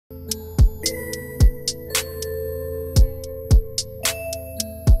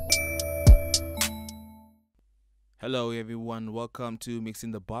Hello everyone, welcome to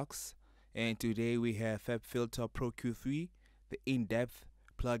Mixindabox, and today we have Fabfilter Pro Q3, the in-depth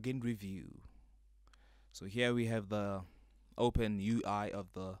plugin review. So here we have the open UI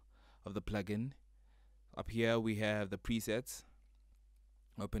of the plugin. Up here we have the presets.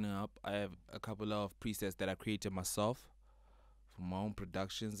 Opening up, I have a couple of presets that I created myself for my own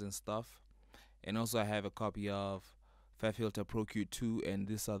productions and stuff. And also I have a copy of Fabfilter Pro Q2, and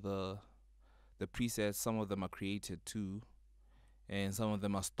these are the presets. Some of them are created too, and some of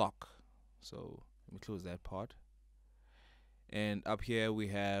them are stock. So let me close that part. And up here we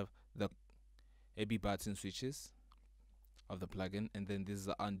have the AB button switches of the plugin, and then this is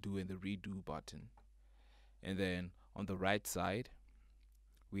the undo and the redo button. And then on the right side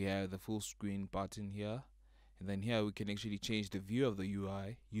we have the full screen button here, and then here we can actually change the view of the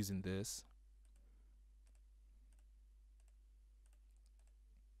UI using this.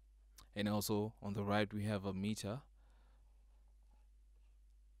 And also on the right we have a meter.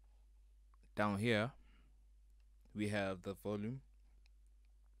 Down here we have the volume.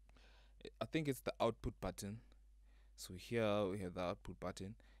 I think it's the output button. So here we have the output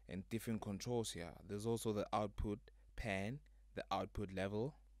button and different controls here. There's also the output pan, the output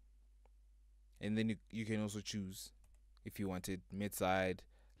level, and then you can also choose if you wanted mid side,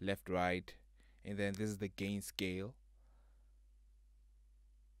 left, right, and then this is the gain scale.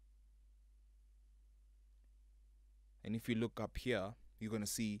 And if you look up here, you're gonna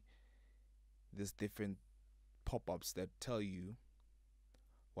see there's different pop-ups that tell you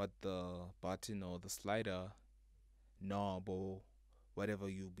what the button or the slider knob or whatever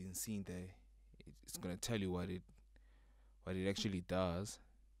you've been seeing there, it's gonna tell you what it actually does.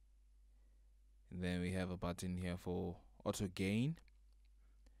 And then we have a button here for auto gain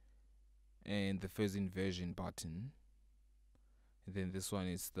and the phase inversion button. And then this one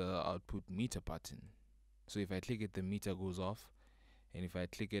is the output meter button. So if I click it, the meter goes off, and if I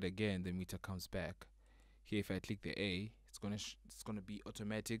click it again, the meter comes back. Here if I click the A, it's gonna be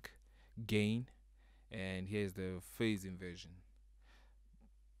automatic gain, and here's the phase inversion.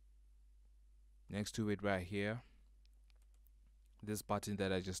 Next to it right here, this button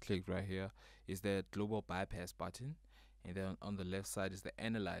that I just clicked right here is the global bypass button, and then on the left side is the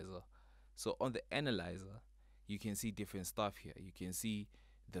analyzer. So on the analyzer you can see different stuff here. You can see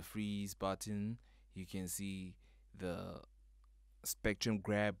the freeze button, you can see the spectrum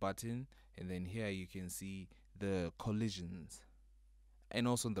grab button, and then here you can see the collisions. And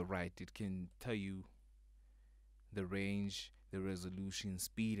also on the right it can tell you the range, the resolution,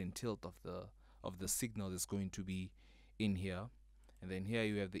 speed and tilt of the signal that's going to be in here. And then here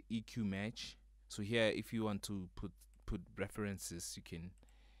you have the EQ match. So here if you want to put references, you can.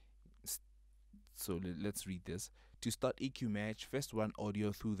 So let's read this. To start EQ match, first run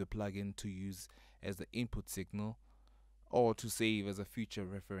audio through the plugin to use as the input signal or to save as a future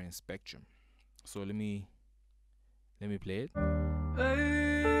reference spectrum. So let me play it.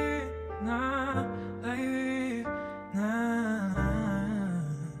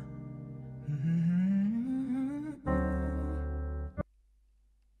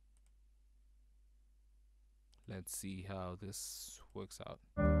 Let's see how this works out.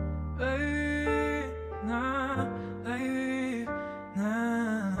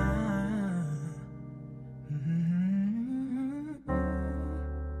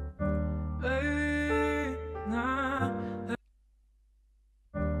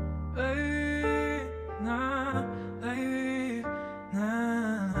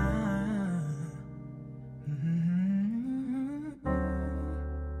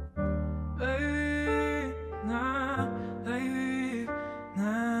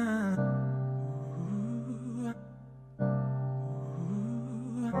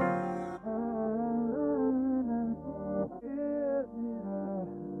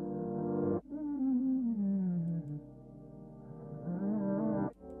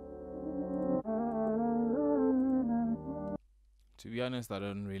 To be honest, I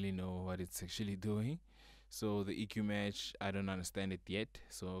don't really know what it's actually doing. So the EQ match, I don't understand it yet.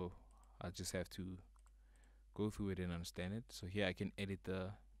 So I'll just have to go through it and understand it. So here I can edit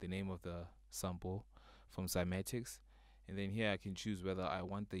the name of the sample from cymatics. And then here I can choose whether I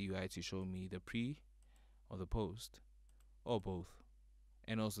want the UI to show me the pre or the post or both.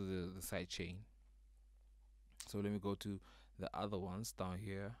 And also the side chain. So let me go to the other ones down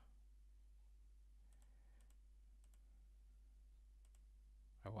here.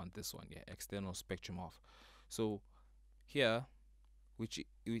 I want this one, yeah, external spectrum off. So here, with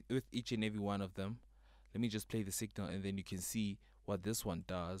each and every one of them, let me just play the signal, and then you can see what this one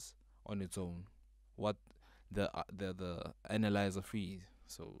does on its own, what the analyzer frees.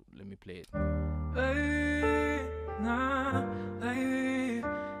 So let me play it.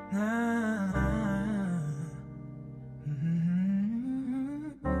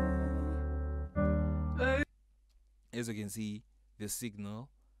 As you can see, the signal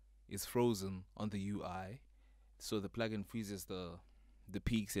is frozen on the UI. So the plugin freezes the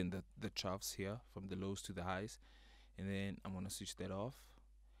peaks and the troughs here from the lows to the highs. And then I'm gonna switch that off.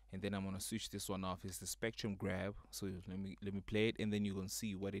 And then I'm gonna switch this one off. It's the spectrum grab. So let me play it, and then you're gonna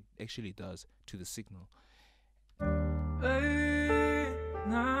see what it actually does to the signal.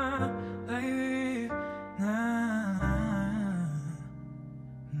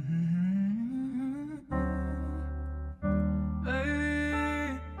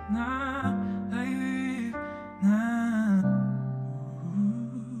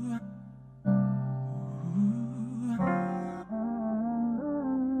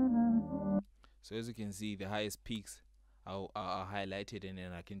 So as you can see, the highest peaks are highlighted, and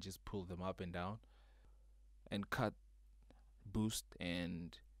then I can just pull them up and down and cut, boost,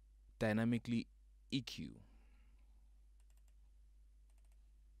 and dynamically EQ.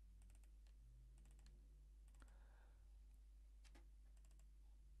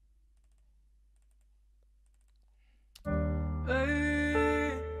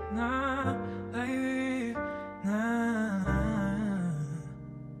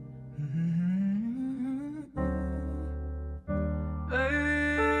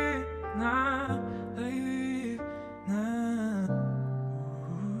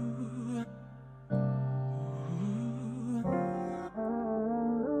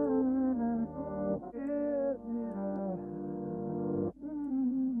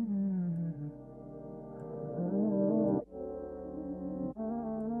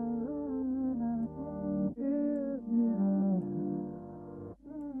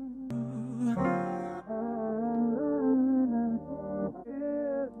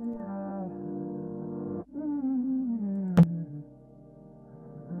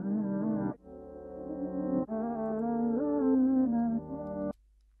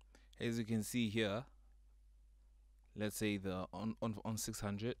 As you can see here, let's say the on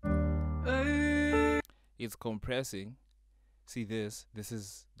 600, it's compressing. See this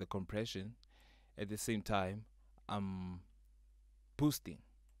is the compression. At the same time, I'm boosting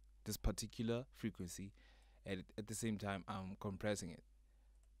this particular frequency, and at the same time I'm compressing it.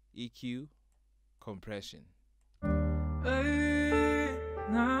 EQ, compression.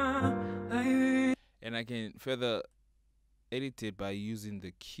 And I can further edit it by using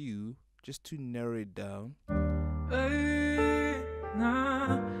the Q just to narrow it down.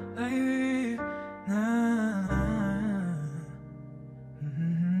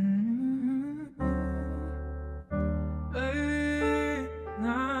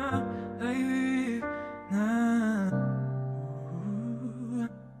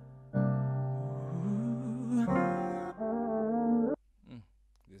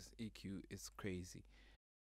 This EQ is crazy.